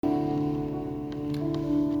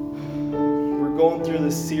going through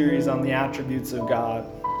this series on the attributes of God.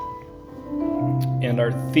 And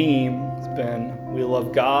our theme has been, we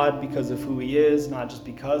love God because of who he is, not just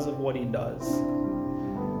because of what he does.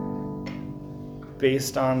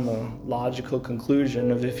 Based on the logical conclusion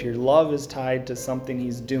of if your love is tied to something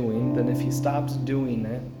he's doing, then if he stops doing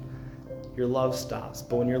it, your love stops.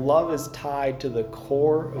 But when your love is tied to the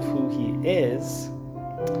core of who he is,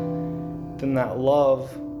 then that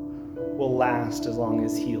love will last as long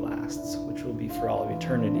as he lasts, which will be for all of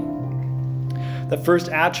eternity. The first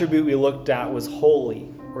attribute we looked at was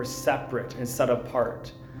holy, or separate and set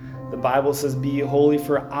apart. The Bible says, "Be holy,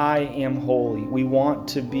 for I am holy." We want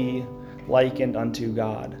to be likened unto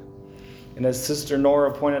God. And as Sister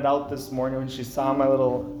Nora pointed out this morning when she saw my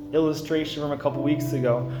little illustration from a couple weeks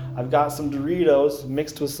ago, I've got some Doritos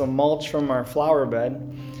mixed with some mulch from our flower bed.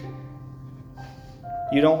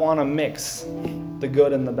 You don't want to mix the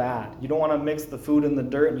good and the bad. You don't want to mix the food and the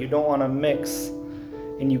dirt, and you don't want to mix,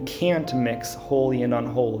 and you can't mix holy and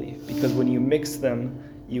unholy, because when you mix them,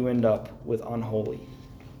 you end up with unholy.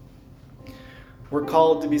 We're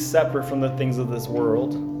called to be separate from the things of this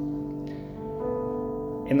world,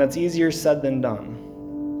 and that's easier said than done,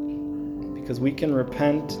 because we can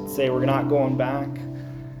repent, say we're not going back,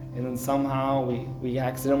 and then somehow we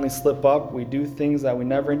accidentally slip up, we do things that we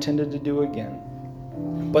never intended to do again.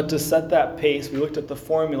 But to set that pace, we looked at the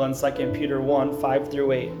formula in 2 Peter 1, 5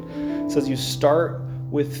 through 8. It says you start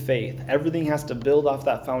with faith. Everything has to build off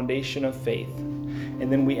that foundation of faith. And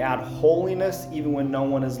then we add holiness even when no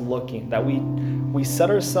one is looking. That we set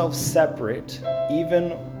ourselves separate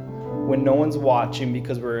even when no one's watching,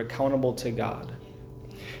 because we're accountable to God.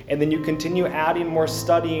 And then you continue adding more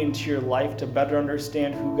study into your life to better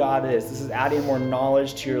understand who God is. This is adding more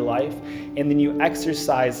knowledge to your life. And then you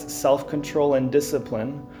exercise self-control and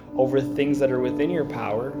discipline over things that are within your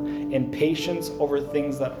power, and patience over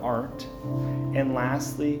things that aren't. And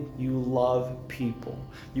lastly, you love people.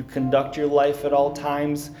 You conduct your life at all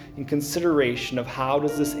times in consideration of how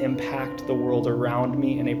does this impact the world around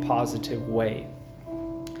me in a positive way.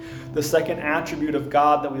 The second attribute of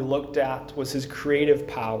God that we looked at was his creative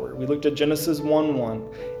power. We looked at Genesis 1:1.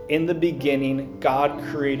 In the beginning, God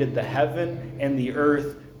created the heaven and the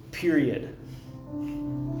earth, period.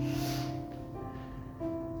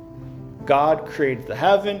 God created the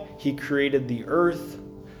heaven, he created the earth.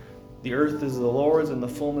 The earth is the Lord's and the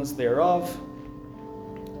fullness thereof.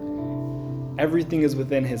 Everything is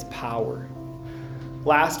within his power.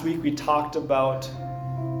 Last week we talked about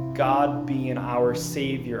God being our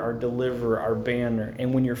Savior, our deliverer, our banner.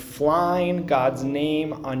 And when you're flying God's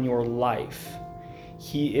name on your life,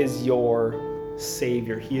 he is your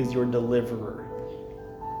Savior. He is your deliverer.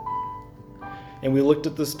 And we looked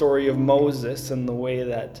at the story of Moses and the way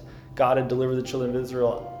that God had delivered the children of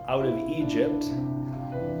Israel out of Egypt.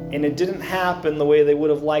 And it didn't happen the way they would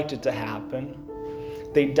have liked it to happen.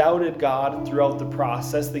 They doubted God throughout the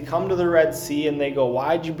process. They come to the Red Sea and they go,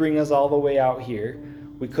 "Why'd you bring us all the way out here?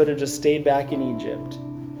 We could have just stayed back in Egypt."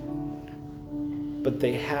 But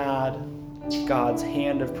they had God's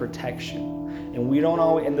hand of protection. And we don't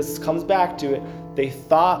always, and this comes back to it, they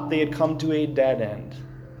thought they had come to a dead end.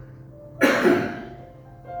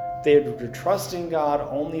 They were trusting God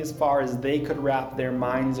only as far as they could wrap their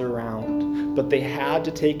minds around. But they had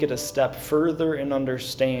to take it a step further and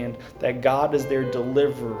understand that God is their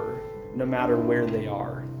deliverer no matter where they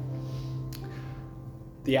are.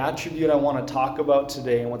 The attribute I want to talk about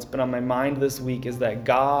today and what's been on my mind this week is that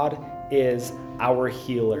God is our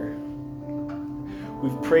healer.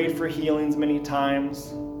 We've prayed for healings many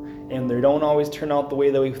times, and they don't always turn out the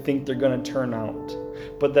way that we think they're going to turn out.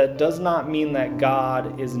 But that does not mean that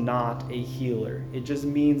God is not a healer. It just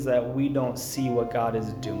means that we don't see what God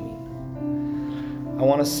is doing. I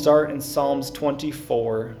want to start in Psalms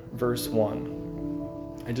 24, verse 1.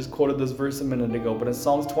 I just quoted this verse a minute ago, but in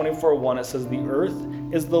Psalms 24:1 it says, "The earth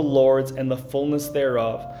is the Lord's and the fullness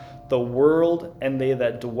thereof, the world and they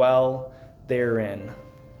that dwell therein."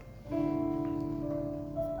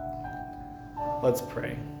 Let's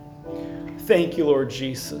pray. Thank you, Lord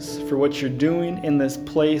Jesus, for what you're doing in this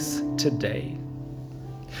place today.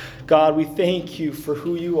 God, we thank you for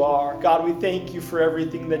who you are. God, we thank you for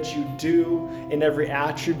everything that you do and every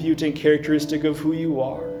attribute and characteristic of who you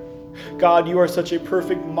are. God, you are such a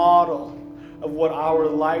perfect model of what our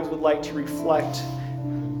lives would like to reflect,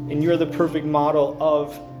 and you're the perfect model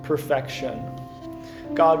of perfection.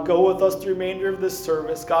 God, go with us through the remainder of this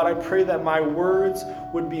service. God, I pray that my words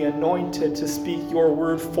would be anointed to speak your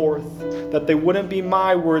word forth, that they wouldn't be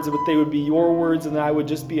my words, but they would be your words, and that I would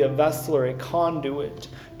just be a vessel or a conduit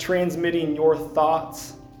transmitting your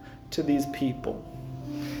thoughts to these people.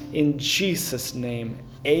 In Jesus' name,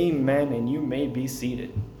 amen, and you may be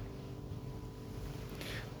seated.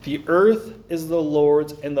 The earth is the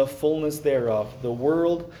Lord's and the fullness thereof, the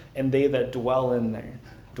world and they that dwell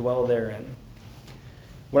therein.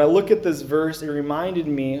 When I look at this verse, it reminded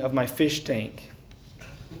me of my fish tank.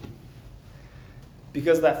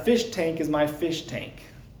 Because that fish tank is my fish tank.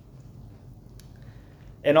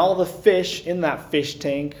 And all the fish in that fish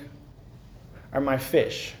tank are my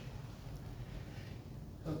fish.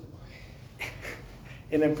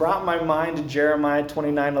 And it brought my mind to Jeremiah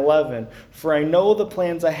 29:11. For I know the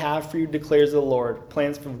plans I have for you, declares the Lord,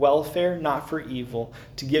 plans for welfare, not for evil,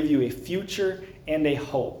 to give you a future and a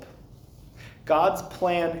hope. God's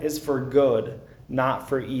plan is for good, not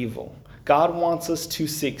for evil. God wants us to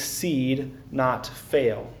succeed, not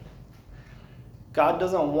fail. God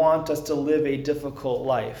doesn't want us to live a difficult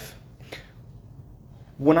life.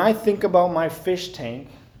 When I think about my fish tank,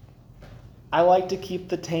 I like to keep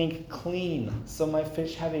the tank clean so my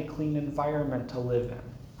fish have a clean environment to live in.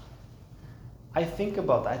 I think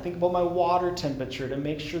about that. I think about my water temperature to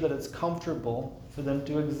make sure that it's comfortable for them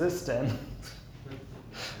to exist in.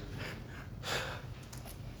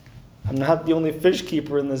 I'm not the only fish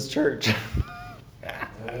keeper in this church.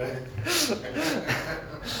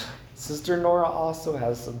 Sister Nora also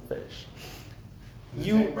has some fish.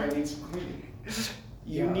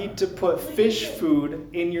 You need to put fish food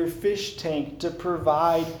in your fish tank to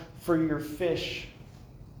provide for your fish.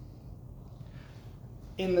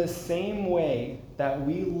 In the same way that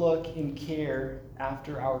we look and care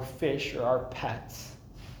after our fish or our pets.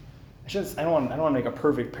 I don't want to make a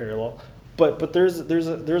perfect parallel, but there's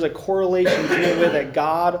a correlation between the way that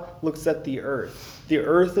God looks at the earth. The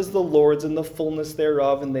earth is the Lord's and the fullness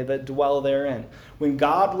thereof, and they that dwell therein. When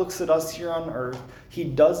God looks at us here on earth, he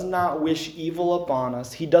does not wish evil upon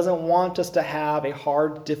us. He doesn't want us to have a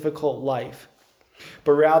hard, difficult life,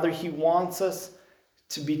 but rather he wants us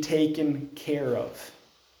to be taken care of.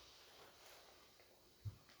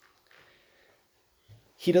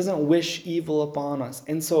 He doesn't wish evil upon us.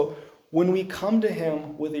 And so when we come to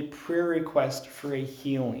him with a prayer request for a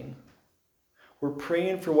healing, we're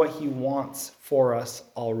praying for what he wants for us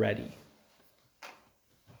already.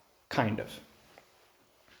 Kind of.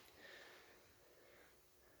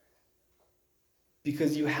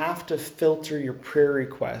 Because you have to filter your prayer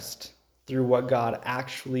request through what God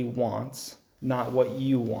actually wants, not what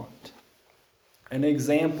you want. An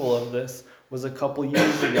example of this was a couple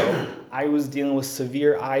years ago. I was dealing with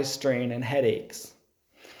severe eye strain and headaches.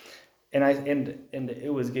 And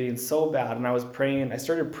it was getting so bad, and I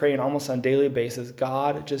started praying almost on a daily basis,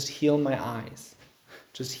 God, just heal my eyes.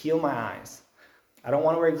 Just heal my eyes. I don't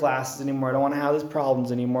want to wear glasses anymore. I don't want to have these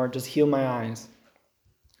problems anymore. Just heal my eyes.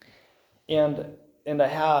 And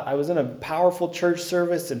I was in a powerful church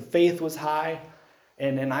service, and faith was high,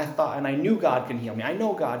 and I knew God can heal me. I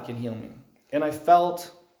know God can heal me. And I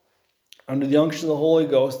felt under the unction of the Holy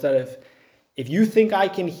Ghost that if you think I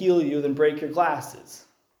can heal you, then break your glasses.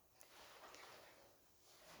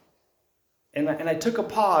 And I took a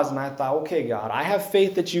pause and I thought, okay, God, I have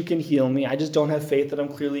faith that you can heal me. I just don't have faith that I'm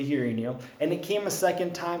clearly hearing you. And it came a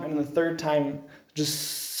second time, and the third time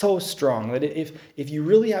just so strong that if you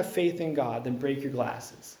really have faith in God, then break your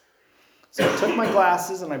glasses. So I took my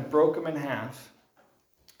glasses and I broke them in half.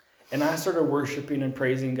 And I started worshiping and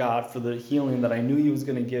praising God for the healing that I knew he was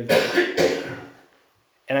going to give me.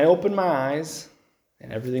 And I opened my eyes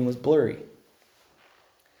and everything was blurry.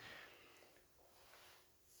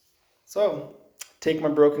 So, take my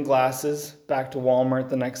broken glasses back to Walmart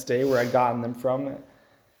the next day where I'd gotten them from.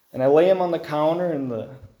 And I lay them on the counter, and the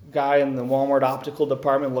guy in the Walmart optical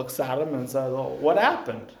department looks at them and says, "Oh, what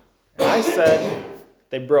happened?" And I said,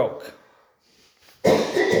 "They broke."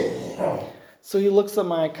 So he looks at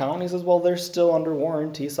my account and he says, "Well, they're still under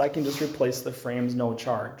warranty, so I can just replace the frames, no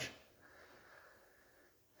charge."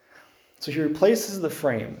 So he replaces the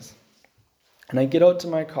frames. And I get out to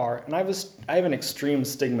my car, and I have an extreme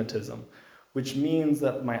stigmatism, which means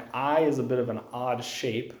that my eye is a bit of an odd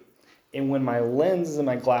shape. And when my lenses and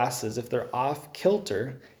my glasses, if they're off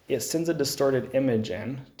kilter, it sends a distorted image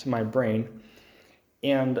in to my brain,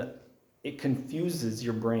 and it confuses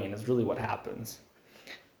your brain is really what happens.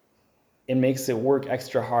 It makes it work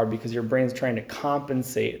extra hard because your brain's trying to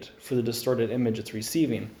compensate for the distorted image it's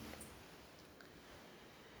receiving.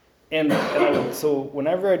 So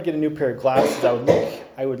whenever I'd get a new pair of glasses,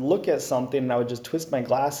 I would look at something and I would just twist my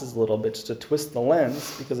glasses a little bit just to twist the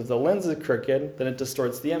lens, because if the lens is crooked, then it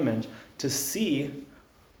distorts the image, to see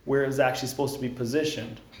where it's actually supposed to be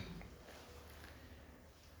positioned.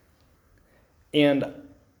 And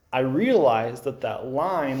I realized that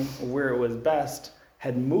line where it was best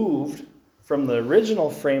had moved from the original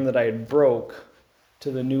frame that I had broke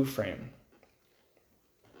to the new frame.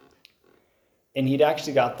 And he'd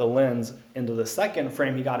actually got the lens into the second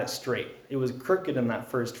frame, he got it straight. It was crooked in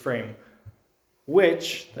that first frame,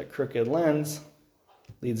 which, that crooked lens,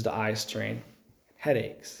 leads to eye strain,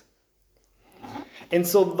 headaches. And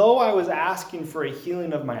so though I was asking for a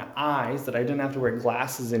healing of my eyes, that I didn't have to wear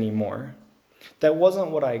glasses anymore, that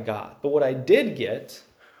wasn't what I got. But what I did get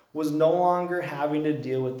was no longer having to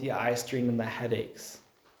deal with the eye strain and the headaches,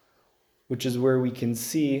 which is where we can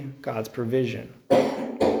see God's provision.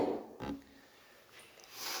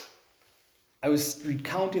 I was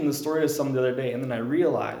recounting the story to someone the other day, and then I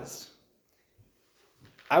realized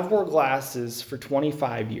I've worn glasses for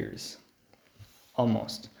 25 years,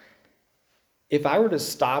 almost. If I were to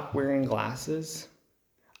stop wearing glasses,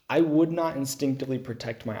 I would not instinctively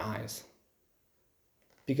protect my eyes,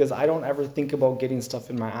 because I don't ever think about getting stuff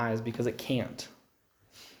in my eyes because it can't.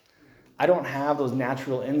 I don't have those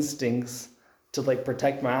natural instincts to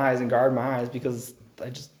protect my eyes and guard my eyes because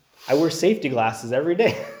I wear safety glasses every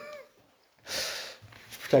day.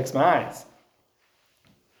 Protects my eyes.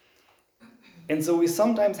 And so we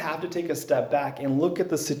sometimes have to take a step back and look at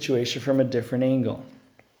the situation from a different angle.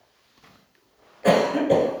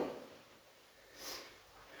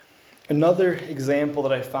 Another example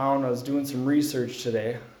that I found, I was doing some research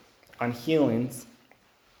today on healings,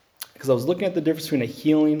 because I was looking at the difference between a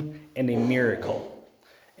healing and a miracle.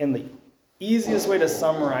 And the easiest way to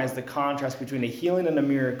summarize the contrast between a healing and a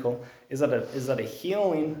miracle is that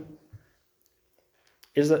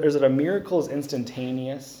a miracle is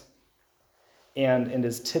instantaneous and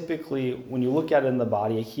is typically, when you look at it in the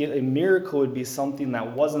body, a miracle would be something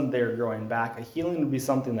that wasn't there growing back. A healing would be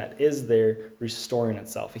something that is there restoring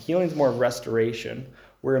itself. A healing is more of restoration,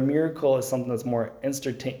 where a miracle is something that's more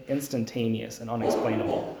instantaneous and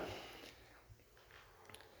unexplainable.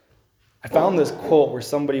 I found this quote where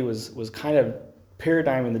somebody was kind of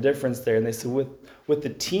paradigming the difference there, and they said with the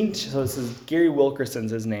teen, so this is Gary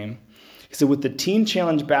Wilkerson's his name. He said, with the teen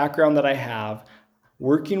challenge background that I have,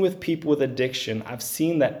 working with people with addiction, I've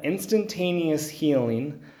seen that instantaneous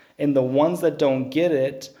healing, and the ones that don't get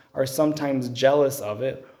it are sometimes jealous of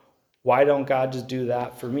it. Why don't God just do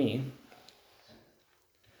that for me?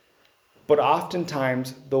 But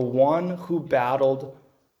oftentimes, the one who battled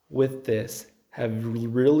with this have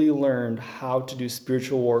really learned how to do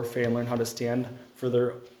spiritual warfare and learn how to stand for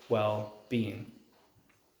their well-being.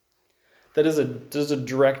 That is a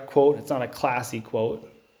direct quote. It's not a classy quote,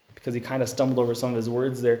 because he kind of stumbled over some of his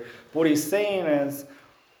words there. But what he's saying is,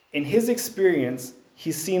 in his experience,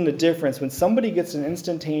 he's seen the difference when somebody gets an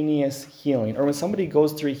instantaneous healing, or when somebody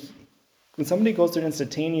goes through an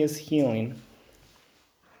instantaneous healing,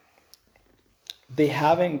 they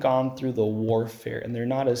haven't gone through the warfare, and they're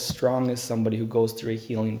not as strong as somebody who goes through a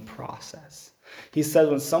healing process. He says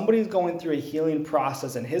when somebody's going through a healing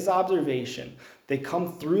process, in his observation, they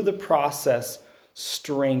come through the process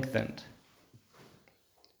strengthened.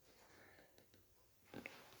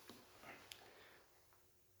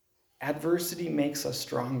 Adversity makes us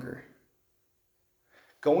stronger.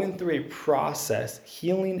 Going through a process,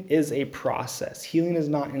 healing is a process. Healing is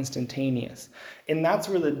not instantaneous. And that's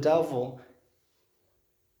where the devil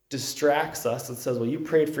distracts us and says, well, you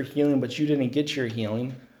prayed for healing, but you didn't get your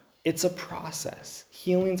healing. It's a process.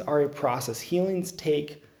 Healings are a process. Healings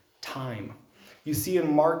take time. You see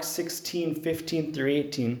in Mark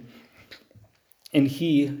 16:15-18, and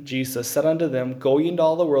he, Jesus, said unto them, go ye into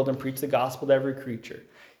all the world and preach the gospel to every creature.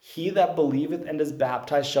 He that believeth and is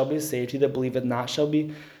baptized shall be saved. He that believeth not shall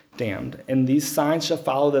be damned. And these signs shall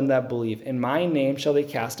follow them that believe. In my name shall they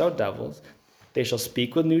cast out devils. They shall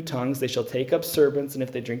speak with new tongues. They shall take up serpents. And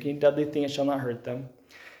if they drink any deadly thing, it shall not hurt them.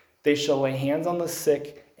 They shall lay hands on the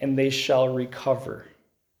sick, and they shall recover.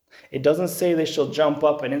 It doesn't say they shall jump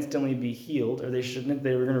up and instantly be healed, or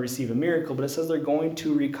they were going to receive a miracle, but it says they're going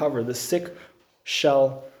to recover. The sick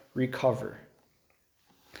shall recover.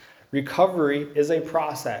 Recovery is a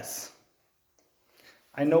process.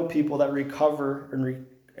 I know people that recover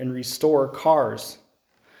and restore cars.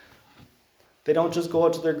 They don't just go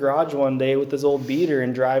out to their garage one day with this old beater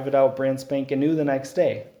and drive it out brand spanking new the next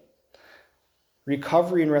day.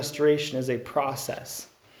 Recovery and restoration is a process.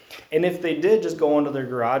 And if they did just go into their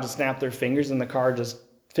garage and snap their fingers and the car just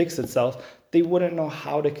fix itself, they wouldn't know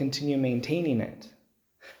how to continue maintaining it.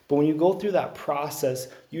 But when you go through that process,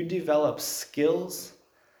 you develop skills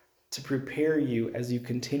to prepare you as you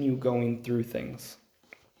continue going through things.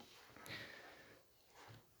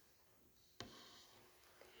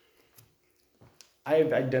 I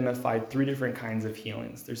have identified 3 different kinds of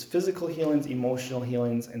healings. There's physical healings, emotional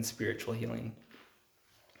healings, and spiritual healing.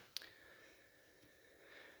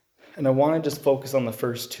 And I want to just focus on the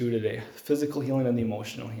first two today, physical healing and the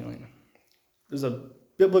emotional healing. There's a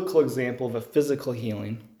biblical example of a physical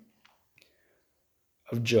healing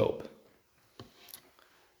of Job.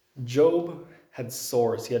 Job had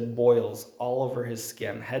sores, he had boils all over his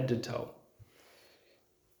skin, head to toe.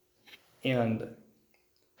 And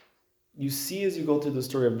you see as you go through the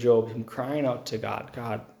story of Job, him crying out to God,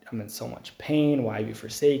 God, I'm in so much pain. Why have you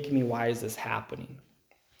forsaken me? Why is this happening?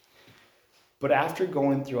 But after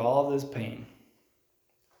going through all of this pain,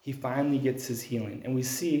 he finally gets his healing. And we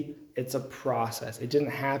see it's a process. It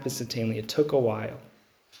didn't happen instantaneously. It took a while.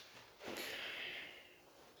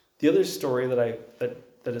 The other story that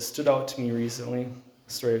has stood out to me recently,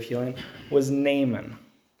 the story of healing, was Naaman.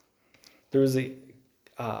 He was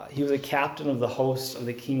a captain of the host of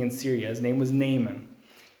the king in Syria. His name was Naaman.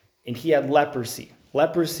 And he had leprosy.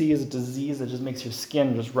 Leprosy is a disease that just makes your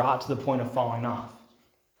skin just rot to the point of falling off.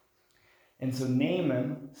 And so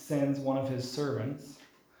Naaman sends one of his servants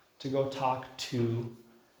to go talk to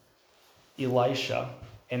Elisha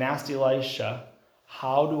and asked Elisha,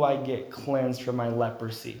 how do I get cleansed from my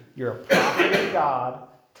leprosy? You're a prophet of God.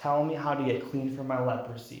 Tell me how to get clean from my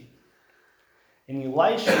leprosy. And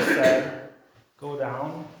Elisha said, go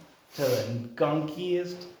down to the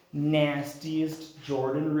gunkiest, nastiest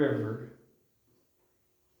Jordan River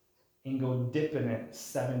and go dip in it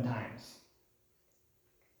 7 times.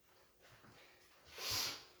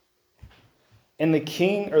 And the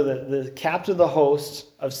king, or the captain of the host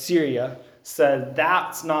of Syria, said,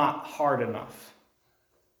 that's not hard enough.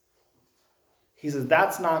 He says,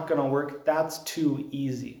 that's not going to work. That's too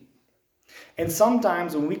easy. And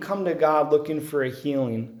sometimes when we come to God looking for a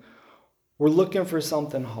healing, we're looking for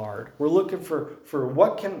something hard. We're looking for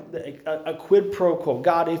what can, a quid pro quo.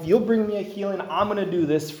 God, if you'll bring me a healing, I'm going to do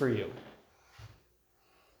this for you.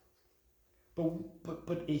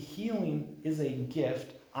 But a healing is a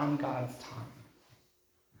gift on God's time.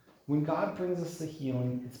 When God brings us a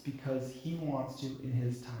healing, it's because he wants to in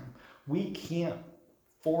his time. We can't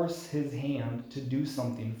force his hand to do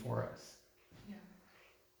something for us. Yeah.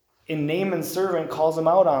 And Naaman's servant calls him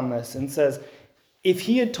out on this and says, if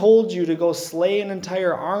he had told you to go slay an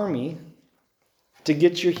entire army to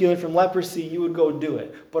get your healing from leprosy, you would go do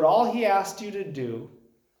it. But all he asked you to do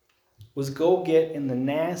was go get in the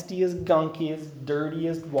nastiest, gunkiest,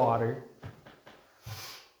 dirtiest water,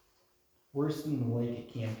 worse than the lake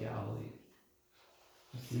at Camp Galilee.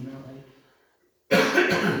 You seen that lake?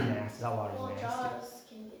 Nasty. That water's nasty. Jaws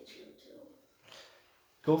can get you too.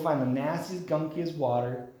 Go find the nastiest, gunkiest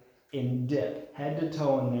water and dip head to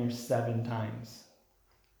toe in there 7 times.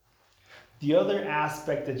 The other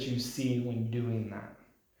aspect that you see when doing that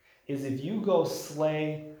is if you go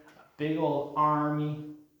slay a big old army,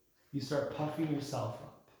 you start puffing yourself up.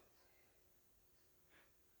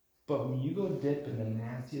 But when you go dip in the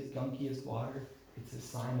nastiest, gunkiest water, it's a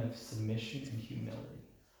sign of submission and humility.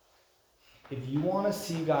 If you want to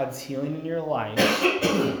see God's healing in your life,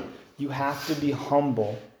 you have to be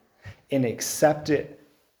humble and accept it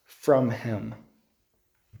from him.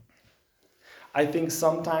 I think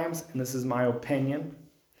sometimes, and this is my opinion,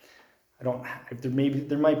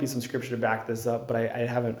 there might be some scripture to back this up, but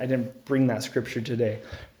I didn't bring that scripture today.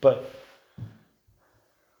 But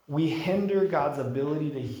we hinder God's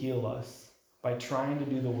ability to heal us by trying to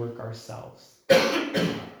do the work ourselves.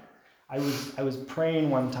 I was praying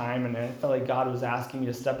one time, and I felt like God was asking me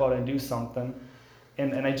to step out and do something.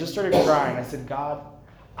 And I just started crying. I said, God,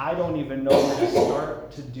 I don't even know where to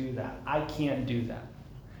start to do that. I can't do that.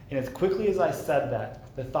 And as quickly as I said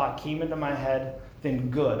that, the thought came into my head, then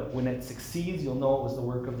good. When it succeeds, you'll know it was the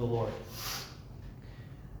work of the Lord.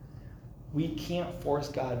 We can't force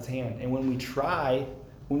God's hand. And when we try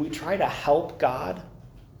to help God,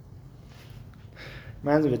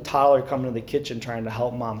 reminds me of a toddler coming to the kitchen trying to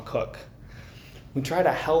help mom cook. We try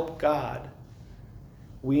to help God,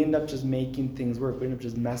 we end up just making things work. We end up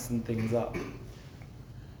just messing things up.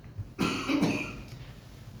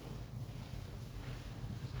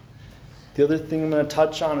 The other thing I'm going to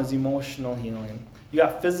touch on is emotional healing. You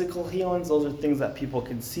got physical healings. Those are things that people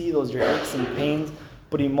can see. Those are aches and pains.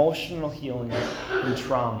 But emotional healing and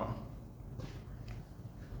trauma.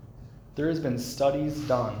 There has been studies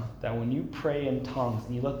done that when you pray in tongues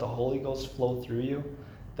and you let the Holy Ghost flow through you,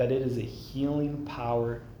 that it is a healing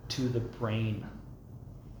power to the brain.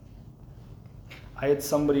 I had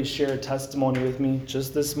somebody share a testimony with me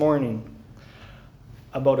just this morning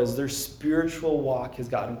about as their spiritual walk has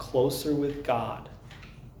gotten closer with God,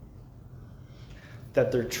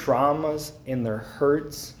 that their traumas and their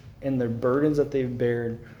hurts and their burdens that they've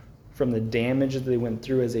bared from the damage that they went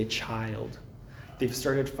through as a child, they've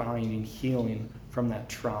started finding healing from that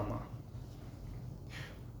trauma.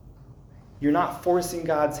 You're not forcing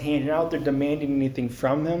God's hand. You're not out there demanding anything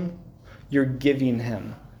from him. You're giving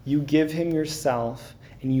him. You give him yourself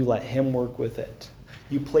and you let him work with it.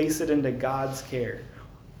 You place it into God's care.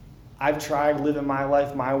 I've tried living my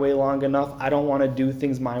life my way long enough. I don't want to do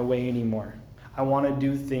things my way anymore. I want to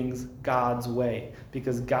do things God's way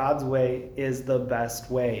because God's way is the best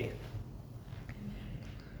way.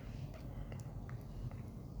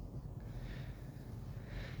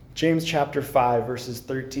 James chapter 5, verses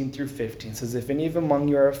 13 through 15 says, if any of among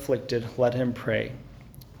you are afflicted, let him pray.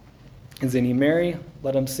 Is any merry?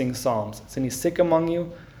 Let him sing psalms. Is any sick among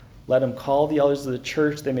you? Let him call the elders of the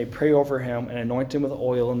church. They may pray over him and anoint him with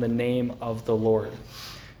oil in the name of the Lord.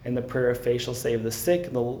 And the prayer of faith shall save the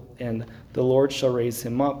sick, and the Lord shall raise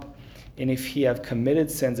him up. And if he have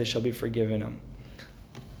committed sins, they shall be forgiven him.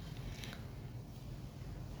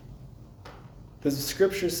 The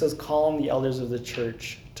scripture says, call on the elders of the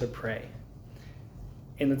church to pray.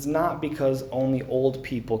 And it's not because only old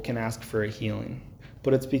people can ask for a healing,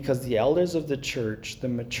 but it's because the elders of the church, the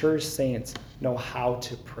mature saints, know how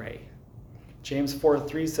to pray. James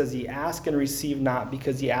 4:3 says, ye ask and receive not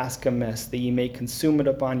because ye ask amiss, that ye may consume it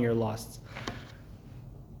upon your lusts.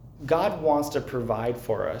 God wants to provide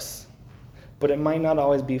for us, but it might not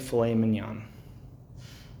always be filet mignon.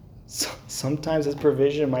 Sometimes his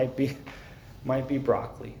provision might be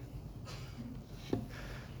broccoli.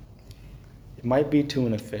 It might be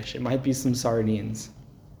tuna fish. It might be some sardines.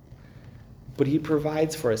 But he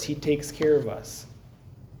provides for us. He takes care of us.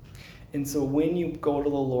 And so when you go to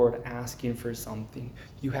the Lord asking for something,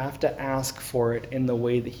 you have to ask for it in the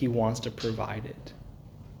way that he wants to provide it.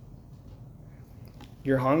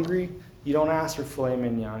 You're hungry, you don't ask for filet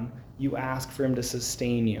mignon. You ask for him to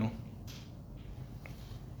sustain you.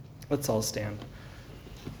 Let's all stand.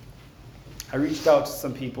 I reached out to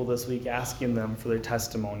some people this week asking them for their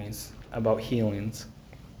testimonies about healings.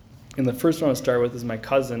 And the first one I'll start with is my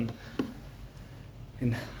cousin.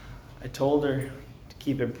 And I told her to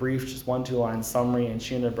keep it brief, just 1-2 line summary, and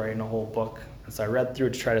she ended up writing a whole book. And so I read through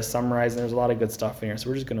it to try to summarize, and there's a lot of good stuff in here, so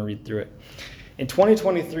we're just going to read through it. In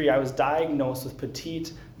 2023, I was diagnosed with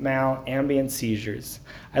petite mal ambient seizures.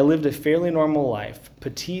 I lived a fairly normal life.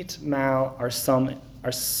 Petite mal are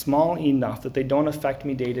small enough that they don't affect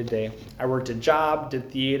me day to day. I worked a job, did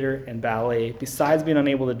theater and ballet. Besides being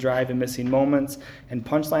unable to drive and missing moments and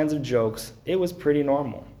punchlines of jokes, it was pretty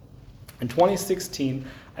normal. In 2016,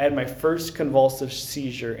 I had my first convulsive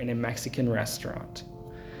seizure in a Mexican restaurant.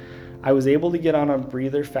 I was able to get on a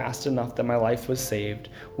breather fast enough that my life was saved.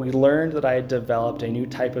 We learned that I had developed a new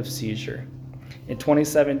type of seizure. In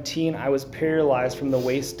 2017, I was paralyzed from the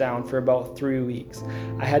waist down for about 3 weeks.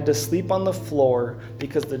 I had to sleep on the floor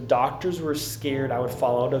because the doctors were scared I would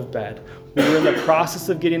fall out of bed. We were in the process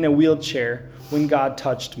of getting a wheelchair when God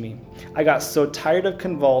touched me. I got so tired of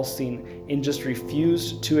convulsing and just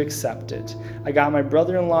refused to accept it. I got my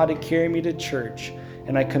brother-in-law to carry me to church,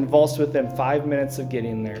 and I convulsed within 5 minutes of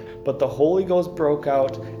getting there. But the Holy Ghost broke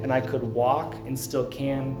out, and I could walk and still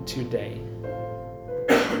can today.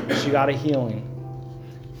 She got a healing.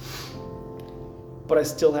 But I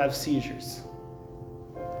still have seizures.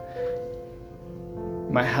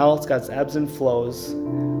 My health's got its ebbs and flows,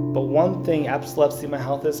 but one thing epilepsy in my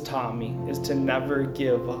health has taught me is to never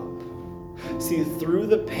give up. See, through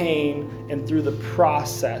the pain and through the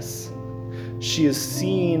process, she has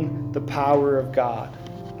seen the power of God.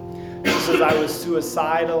 She says, I was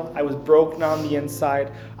suicidal, I was broken on the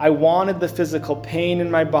inside, I wanted the physical pain in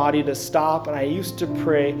my body to stop, and I used to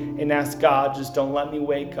pray and ask God, just don't let me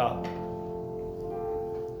wake up.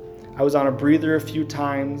 I was on a breather a few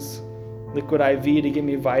times, liquid IV to give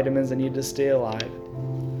me vitamins I needed to stay alive.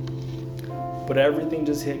 But everything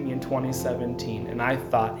just hit me in 2017, and I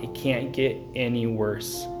thought it can't get any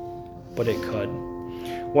worse, but it could.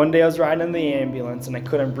 One day I was riding in the ambulance and I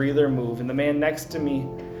couldn't breathe or move, and the man next to me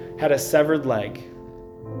had a severed leg.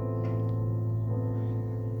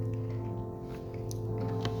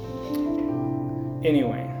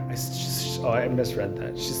 Anyway, I misread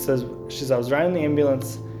that. She says, I was riding in the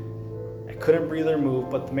ambulance, couldn't breathe or move,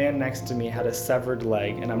 but the man next to me had a severed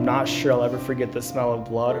leg, and I'm not sure I'll ever forget the smell of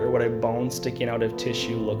blood or what a bone sticking out of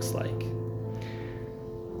tissue looks like.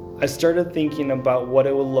 I started thinking about what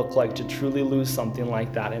it would look like to truly lose something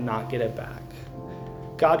like that and not get it back.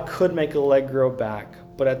 God could make a leg grow back,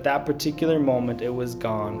 but at that particular moment it was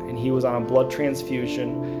gone, and he was on a blood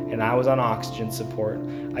transfusion and I was on oxygen support.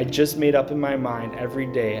 I just made up in my mind every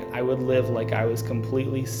day I would live like I was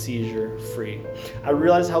completely seizure free. I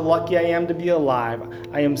realized how lucky I am to be alive.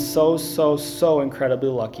 I am so incredibly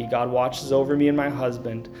lucky. God watches over me and my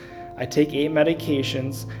husband. I take 8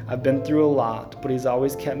 medications. I've been through a lot, but he's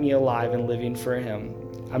always kept me alive and living for him.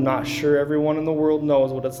 I'm not sure everyone in the world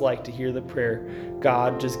knows what it's like to hear the prayer,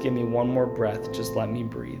 God, just give me one more breath, just let me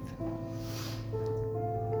breathe.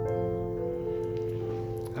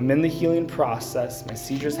 I'm in the healing process. My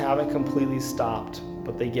seizures haven't completely stopped,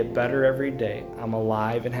 but they get better every day. I'm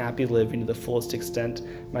alive and happy living to the fullest extent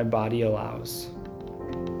my body allows.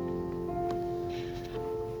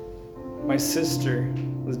 My sister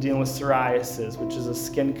was dealing with psoriasis, which is a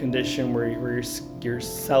skin condition where your skin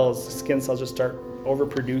cells just start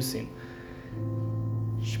overproducing.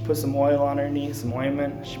 She put some oil on her knee, some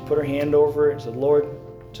ointment. She put her hand over it and said, Lord,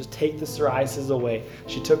 just take the psoriasis away.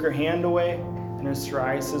 She took her hand away and her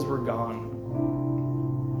psoriasis were gone.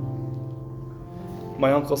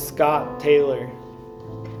 My Uncle Scott Taylor,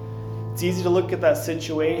 it's easy to look at that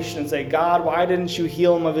situation and say, God, why didn't you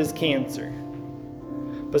heal him of his cancer?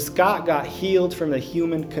 But Scott got healed from the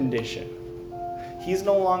human condition. He's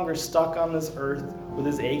no longer stuck on this earth with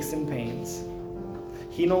his aches and pains.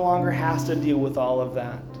 He no longer has to deal with all of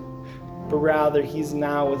that, but rather he's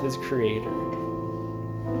now with his Creator.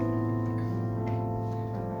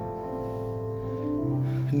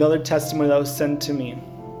 Another testimony that was sent to me.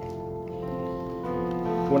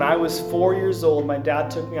 When I was 4 years old, my dad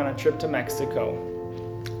took me on a trip to Mexico.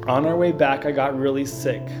 On our way back, I got really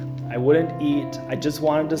sick. I wouldn't eat, I just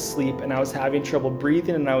wanted to sleep, and I was having trouble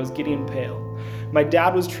breathing and I was getting pale. My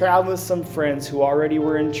dad was traveling with some friends who already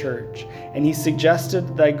were in church, and he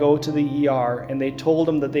suggested that I go to the ER, and they told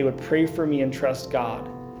him that they would pray for me and trust God,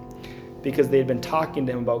 because they had been talking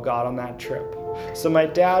to him about God on that trip. So my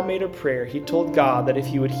dad made a prayer. He told God that if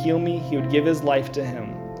he would heal me, he would give his life to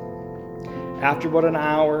him. After about an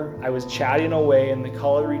hour, I was chatting away and the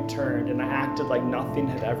color returned, and I acted like nothing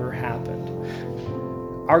had ever happened.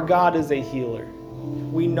 Our God is a healer.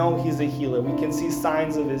 We know he's a healer. We can see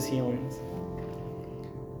signs of his healings.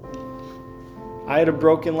 I had a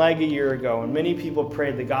broken leg a year ago, and many people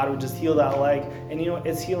prayed that God would just heal that leg, and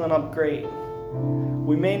it's healing up great.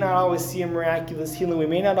 We may not always see a miraculous healing. We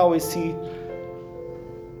may not always see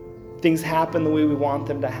things happen the way we want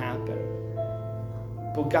them to happen.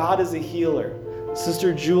 But God is a healer.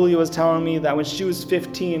 Sister Julia was telling me that when she was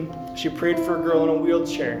 15, she prayed for a girl in a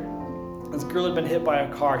wheelchair. This girl had been hit by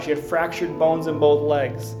a car. She had fractured bones in both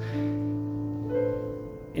legs.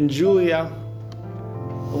 And Julia,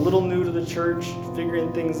 a little new to the church,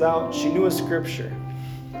 figuring things out, she knew a scripture.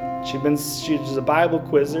 She was a Bible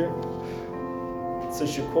quizzer. So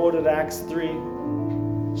she quoted Acts 3.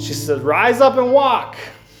 She said, "Rise up and walk."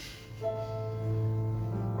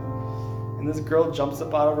 And this girl jumps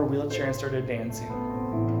up out of her wheelchair and started dancing.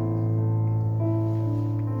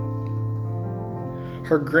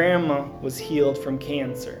 Her grandma was healed from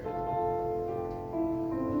cancer.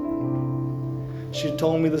 She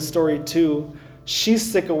told me the story too. She's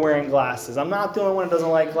sick of wearing glasses. I'm not the only one who doesn't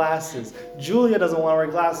like glasses. Julia doesn't want to wear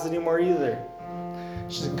glasses anymore either.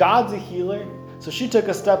 She said, God's a healer. So she took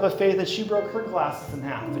a step of faith and she broke her glasses in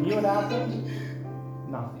half. And you know what happened?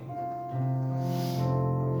 Nothing.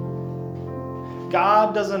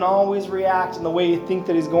 God doesn't always react in the way you think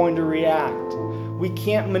that he's going to react. We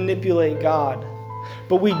can't manipulate God.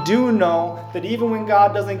 But we do know that even when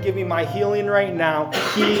God doesn't give me my healing right now,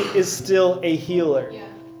 he is still a healer. Yeah.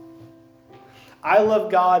 I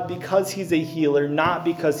love God because he's a healer, not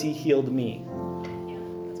because he healed me. Yeah,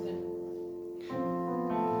 that's good.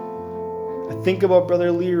 I think about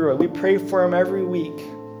Brother Leroy. We pray for him every week.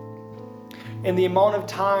 And the amount of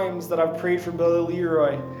times that I've prayed for Brother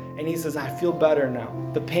Leroy, and he says, I feel better now.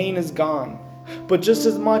 The pain is gone. But just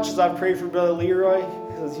as much as I've prayed for Brother Leroy,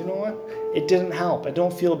 he says, you know what? It didn't help. I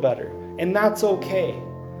don't feel better. And that's okay.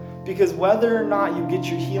 Because whether or not you get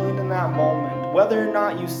your healing in that moment, whether or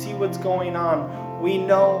not you see what's going on, we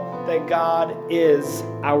know that God is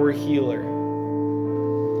our healer.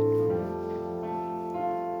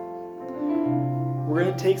 We're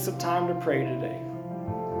going to take some time to pray today.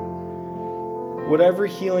 Whatever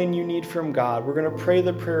healing you need from God, we're going to pray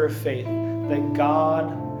the prayer of faith that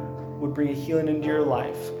God would bring a healing into your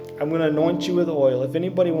life. I'm going to anoint you with oil. If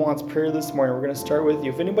anybody wants prayer this morning, we're going to start with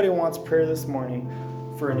you. If anybody wants prayer this morning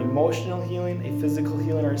for an emotional healing, a physical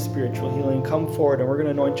healing, or a spiritual healing, come forward and we're going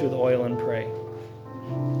to anoint you with oil and pray.